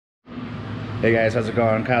Hey guys, how's it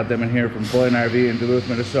going? Kyle Demon here from Bullyan RV in Duluth,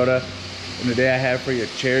 Minnesota. And today I have for you a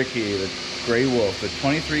Cherokee, the Gray Wolf, the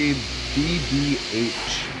 23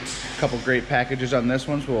 BBH. A couple great packages on this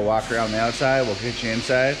one, so we'll walk around the outside, we'll get you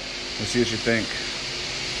inside, and see what you think.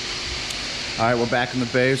 Alright, we're back in the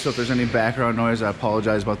bay, so if there's any background noise, I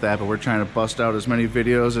apologize about that, but we're trying to bust out as many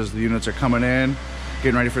videos as the units are coming in.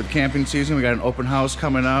 Getting ready for the camping season. We got an open house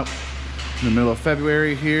coming up in the middle of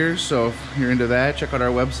February here, so if you're into that, check out our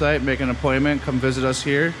website, make an appointment, come visit us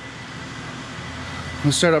here.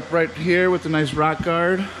 We'll start up right here with the nice rock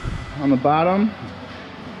guard on the bottom.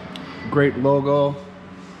 Great logo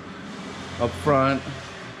up front.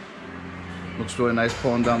 Looks really nice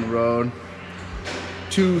pulling down the road.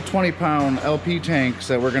 Two 20-pound LP tanks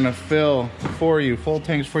that we're gonna fill for you, full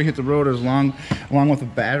tanks before you hit the road, along with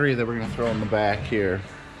a battery that we're gonna throw in the back here.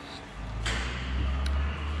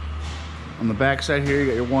 On the back side here, you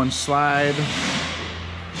got your one slide,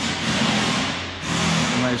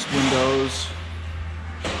 nice windows.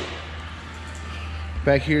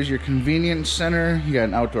 Back here's your convenience center. You got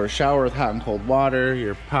an outdoor shower with hot and cold water,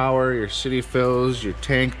 your power, your city fills, your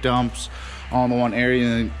tank dumps, all in the one area.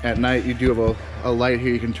 And at night you do have a light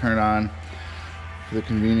here you can turn on for the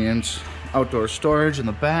convenience. Outdoor storage in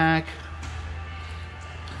the back,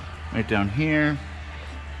 right down here.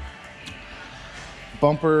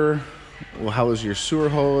 Bumper will house your sewer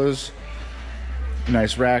hose.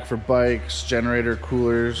 Nice rack for bikes, generator,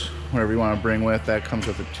 coolers, whatever you want to bring with, that comes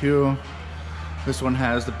with it too. This one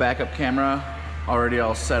has the backup camera already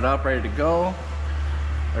all set up, ready to go,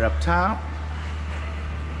 right up top.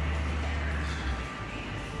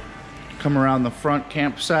 Come around the front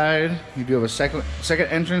campsite, you do have a second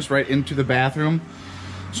entrance right into the bathroom,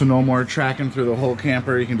 so no more tracking through the whole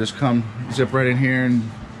camper. You can just come zip right in here and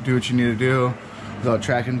do what you need to do without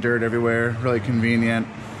tracking dirt everywhere. Really convenient.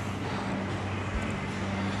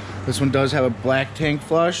 This one does have a black tank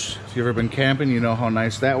flush. If you've ever been camping, you know how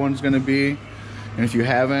nice that one's gonna be. And if you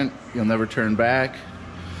haven't, you'll never turn back.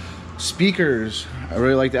 Speakers. I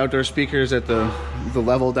really like the outdoor speakers at the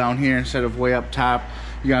level down here instead of way up top.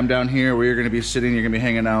 You got them down here where you're gonna be sitting, you're gonna be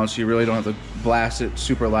hanging out, so you really don't have to blast it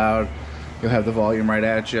super loud. You'll have the volume right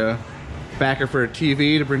at you. Backer for a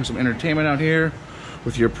TV to bring some entertainment out here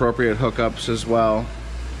with your appropriate hookups as well,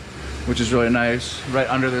 which is really nice. Right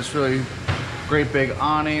under this really great big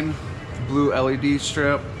awning, blue LED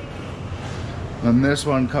strip. And this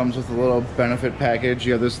one comes with a little benefit package.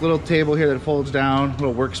 You have this little table here that folds down,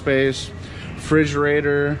 little workspace,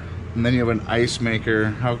 refrigerator, and then you have an ice maker.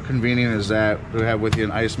 How convenient is that to have with you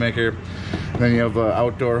an ice maker? And then you have an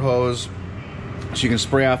outdoor hose, so you can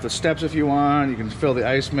spray off the steps if you want. You can fill the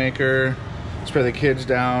ice maker, spray the kids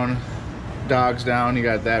down, dogs down. You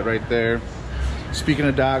got that right there. Speaking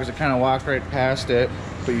of dogs, I kind of walked right past it,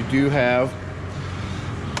 but you do have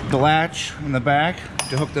the latch in the back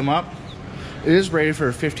to hook them up. It is rated for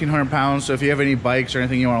 1,500 pounds, so if you have any bikes or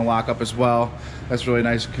anything you want to lock up as well, that's really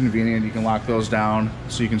nice and convenient. You can lock those down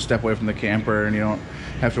so you can step away from the camper and you don't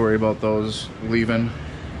have to worry about those leaving.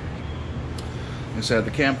 Instead of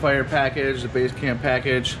the campfire package, the base camp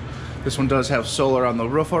package, this one does have solar on the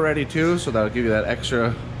roof already too, so that'll give you that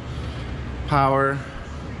extra power,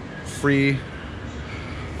 free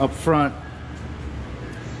up front.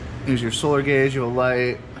 Here's your solar gauge, you have a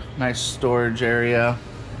light, nice storage area.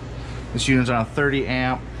 This unit's on a 30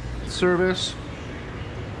 amp service.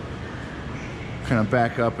 Kind of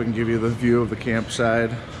back up and give you the view of the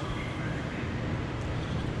campsite.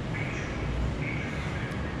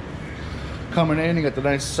 Coming in, you got the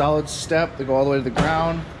nice solid step that go all the way to the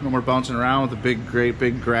ground. No more bouncing around with a great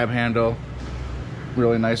big grab handle.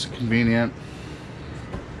 Really nice and convenient.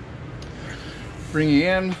 Bring you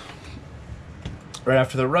in. Right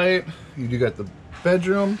after the right, you do got the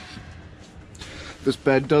bedroom. This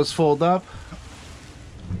bed does fold up.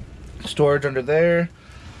 Storage under there.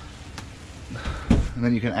 And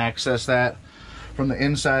then you can access that from the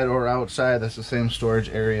inside or outside. That's the same storage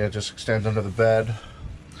area, it just extends under the bed.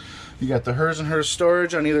 You got the hers and hers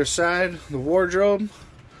storage on either side, the wardrobe.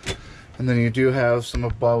 And then you do have some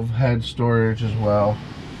above head storage as well.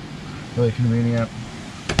 Really convenient.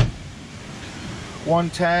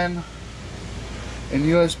 110 and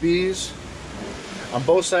USBs on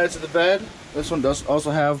both sides of the bed. This one does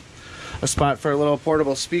also have a spot for a little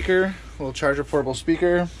portable speaker, a little charger portable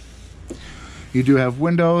speaker. You do have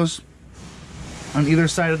windows on either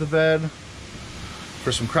side of the bed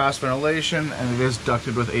for some cross ventilation, and it is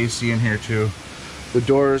ducted with AC in here too. The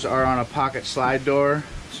doors are on a pocket slide door,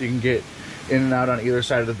 so you can get in and out on either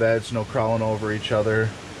side of the bed, so no crawling over each other.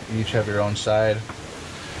 You each have your own side.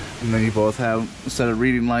 And then you both have a set of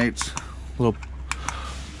reading lights, little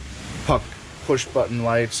puck push button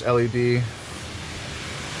lights, LED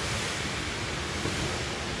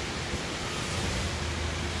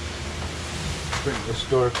Bring this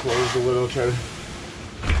door closed a little, try to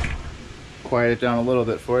quiet it down a little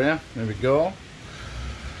bit for you. There we go.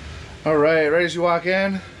 All right, right as you walk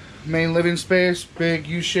in, main living space, big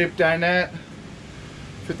U-shaped dinette.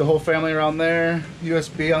 Fit the whole family around there.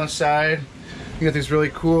 USB on the side. You got these really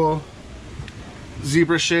cool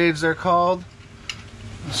zebra shades, they're called.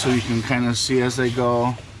 So you can kind of see as they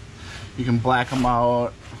go. You can black them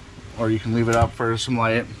out, or you can leave it up for some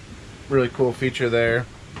light. Really cool feature there.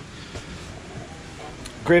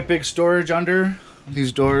 Great big storage under.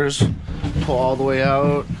 These doors pull all the way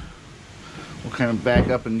out. We'll kind of back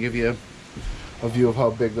up and give you a view of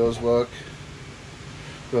how big those look.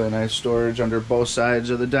 Really nice storage under both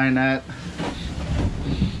sides of the dinette.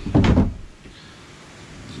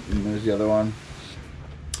 And there's the other one.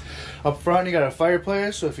 Up front you got a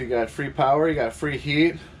fireplace, so if you got free power, you got free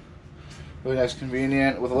heat. Really nice,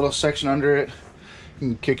 convenient, with a little section under it. You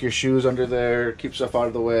can kick your shoes under there, keep stuff out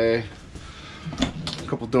of the way. A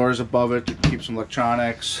couple doors above it to keep some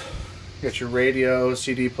electronics. You got your radio,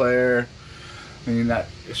 CD player, and you got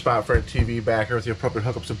a spot for a TV backer with the appropriate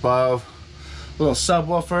hookups above. A little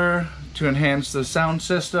subwoofer to enhance the sound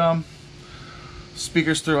system.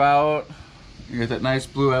 Speakers throughout. You got that nice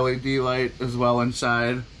blue LED light as well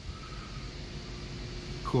inside.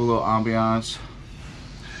 Cool little ambiance.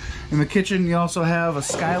 In the kitchen you also have a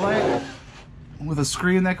skylight with a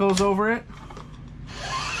screen that goes over it.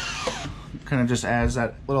 Kind of just adds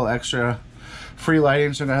that little extra free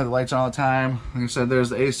lighting, so you're gonna have the lights on all the time. Like I said, there's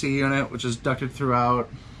the AC unit, which is ducted throughout.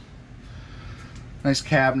 Nice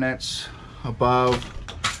cabinets above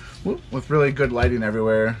with really good lighting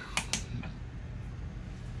everywhere.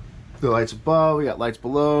 The lights above, we got lights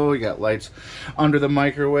below, we got lights under the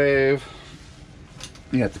microwave.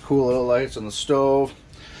 You got the cool little lights on the stove.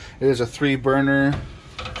 It is a 3-burner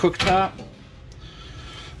cooktop.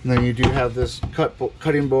 And then you do have this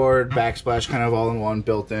cutting board, backsplash, kind of all in one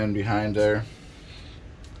built in behind there.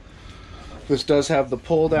 This does have the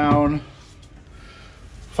pull down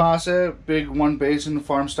faucet, big 1-basin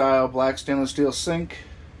farm style black stainless steel sink.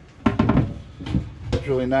 It's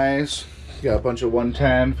really nice. You got a bunch of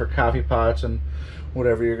 110 for coffee pots and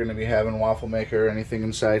whatever you're going to be having, waffle maker, anything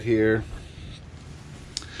inside here.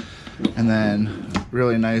 And then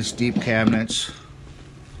really nice deep cabinets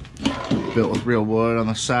built with real wood on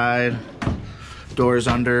the side, doors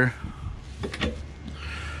under,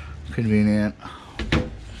 convenient,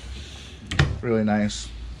 really nice.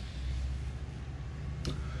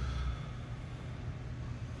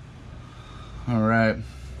 All right,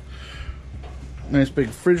 nice big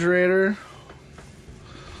refrigerator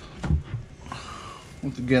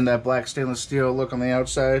with, again, that black stainless steel look on the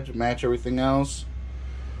outside to match everything else.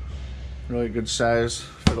 Really good size,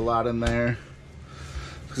 fit a lot in there.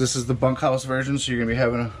 This is the bunkhouse version, so you're gonna be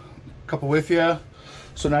having a couple with you.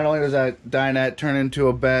 So not only does that dinette turn into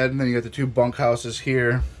a bed, and then you got the 2 bunkhouses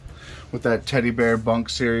here with that teddy bear bunk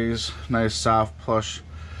series. Nice soft plush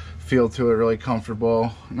feel to it, really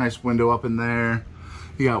comfortable. Nice window up in there.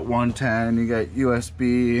 You got 110, you got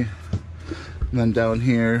USB, and then down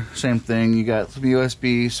here, same thing. You got some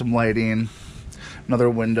USB, some lighting, another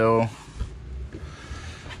window.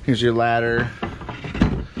 Here's your ladder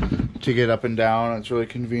to get up and down. It's really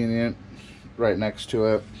convenient right next to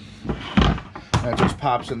it. And it just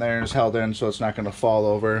pops in there and is held in, so it's not going to fall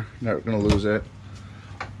over. You're not going to lose it.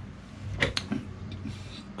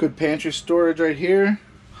 Good pantry storage right here,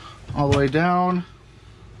 all the way down.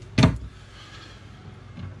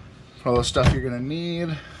 All the stuff you're going to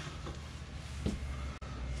need.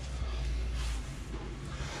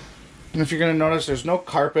 And if you're going to notice, there's no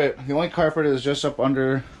carpet. The only carpet is just up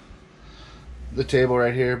under the table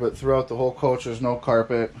right here, but throughout the whole coach there's no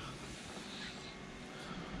carpet,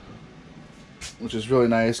 which is really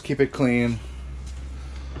nice. Keep it clean,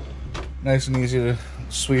 nice and easy to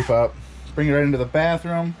sweep up. Bring you right into the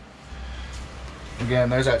bathroom. Again,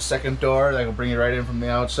 there's that second door that will bring you right in from the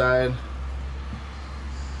outside.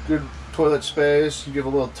 Good toilet space. You give a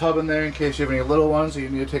little tub in there in case you have any little ones that you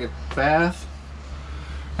need to take a bath.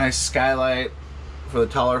 Nice skylight for the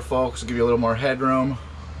taller folks to give you a little more headroom.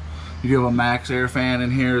 You do have a max air fan in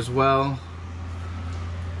here as well.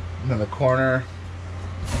 And then the corner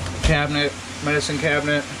cabinet, medicine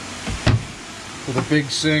cabinet with a big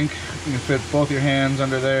sink. You can fit both your hands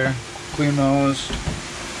under there, clean those.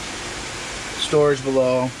 Storage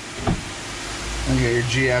below. And you got your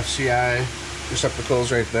GFCI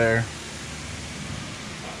receptacles right there.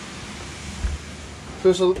 So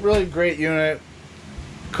it's a really great unit.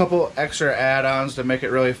 Couple extra add-ons to make it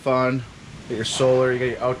really fun. You got your solar, you got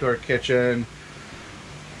your outdoor kitchen,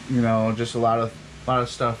 you know, just a lot of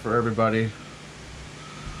stuff for everybody.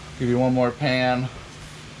 Give you one more pan.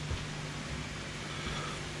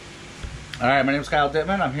 All right, my name is Kyle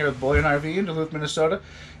Dittman. I'm here with Bullyan RV in Duluth, Minnesota.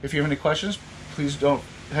 If you have any questions, please don't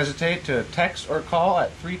hesitate to text or call at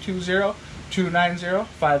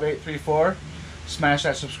 320-290-5834. Smash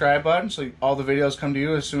that subscribe button so all the videos come to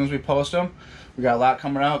you as soon as we post them. We got a lot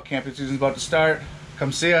coming out. Camping season's about to start.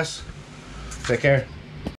 Come see us. Take care.